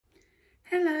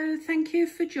Hello, thank you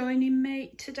for joining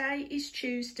me. Today is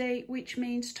Tuesday, which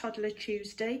means Toddler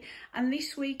Tuesday, and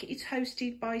this week it's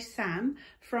hosted by Sam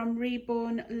from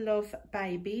Reborn Love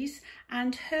Babies,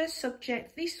 and her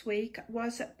subject this week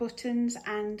was buttons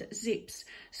and zips.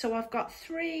 So I've got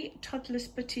 3 toddlers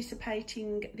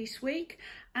participating this week,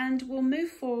 and we'll move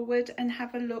forward and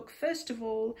have a look first of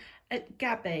all at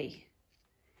Gabby.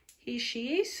 Here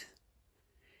she is.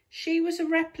 She was a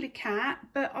replica,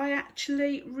 but I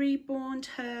actually reborned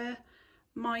her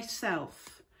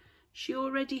myself. She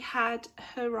already had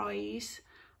her eyes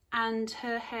and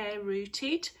her hair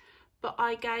rooted, but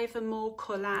I gave her more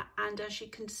colour, and as you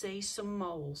can see, some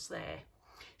moles there.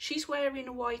 She's wearing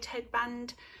a white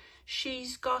headband.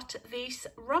 She's got this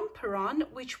romper on,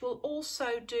 which will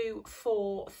also do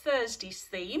for Thursday's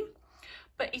theme,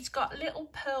 but it's got little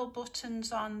pearl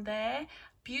buttons on there,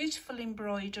 beautiful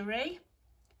embroidery.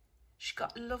 She's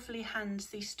got lovely hands,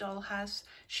 this doll has.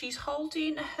 She's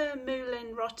holding her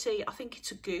Moulin Roti, I think it's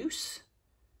a goose.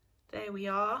 There we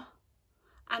are.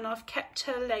 And I've kept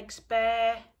her legs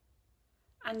bare,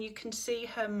 and you can see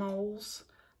her moles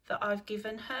that I've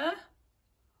given her.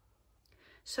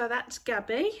 So that's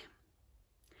Gabby.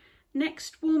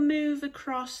 Next we'll move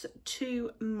across to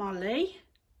Molly.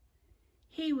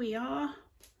 Here we are.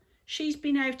 She's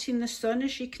been out in the sun,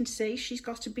 as you can see. She's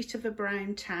got a bit of a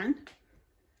brown tan.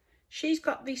 She's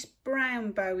got this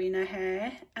brown bow in her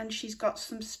hair, and she's got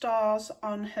some stars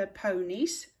on her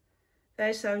ponies.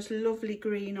 There's those lovely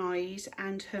green eyes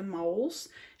and her moles.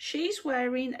 She's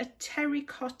wearing a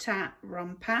terracotta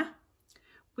romper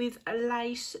with a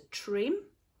lace trim.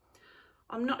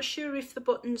 I'm not sure if the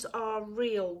buttons are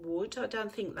real wood, I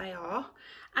don't think they are.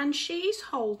 And she's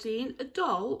holding a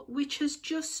doll which has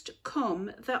just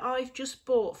come that I've just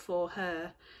bought for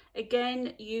her.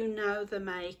 Again, you know the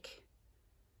make.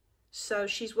 So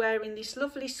she's wearing this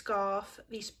lovely scarf,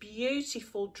 this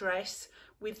beautiful dress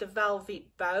with the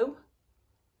velvet bow.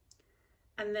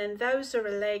 And then those are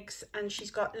her legs, and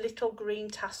she's got little green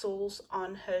tassels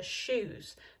on her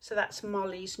shoes. So that's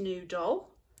Molly's new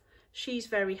doll. She's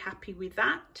very happy with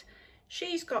that.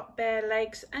 She's got bare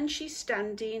legs and she's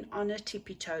standing on her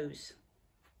tippy toes.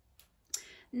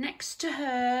 Next to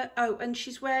her, oh, and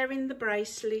she's wearing the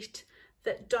bracelet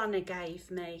that Donna gave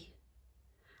me.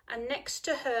 And next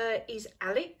to her is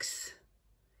Alex.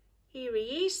 Here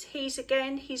he is. He's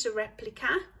a replica.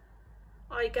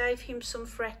 I gave him some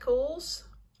freckles,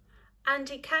 and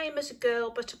he came as a girl,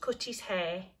 but I cut his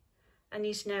hair, and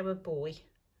he's now a boy.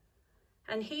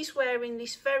 And he's wearing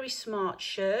this very smart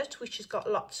shirt, which has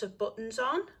got lots of buttons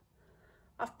on.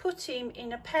 I've put him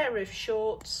in a pair of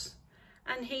shorts,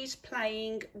 and he's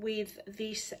playing with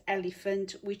this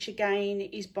elephant, which again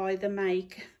is by the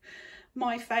make,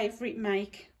 my favourite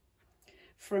make,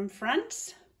 from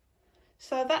France.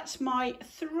 So that's my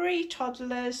 3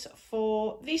 toddlers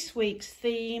for this week's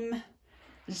theme,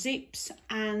 zips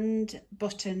and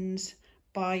buttons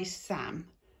by Sam.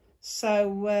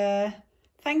 So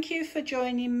thank you for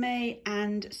joining me,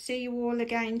 and see you all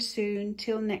again soon.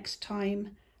 Till next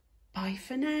time, bye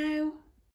for now.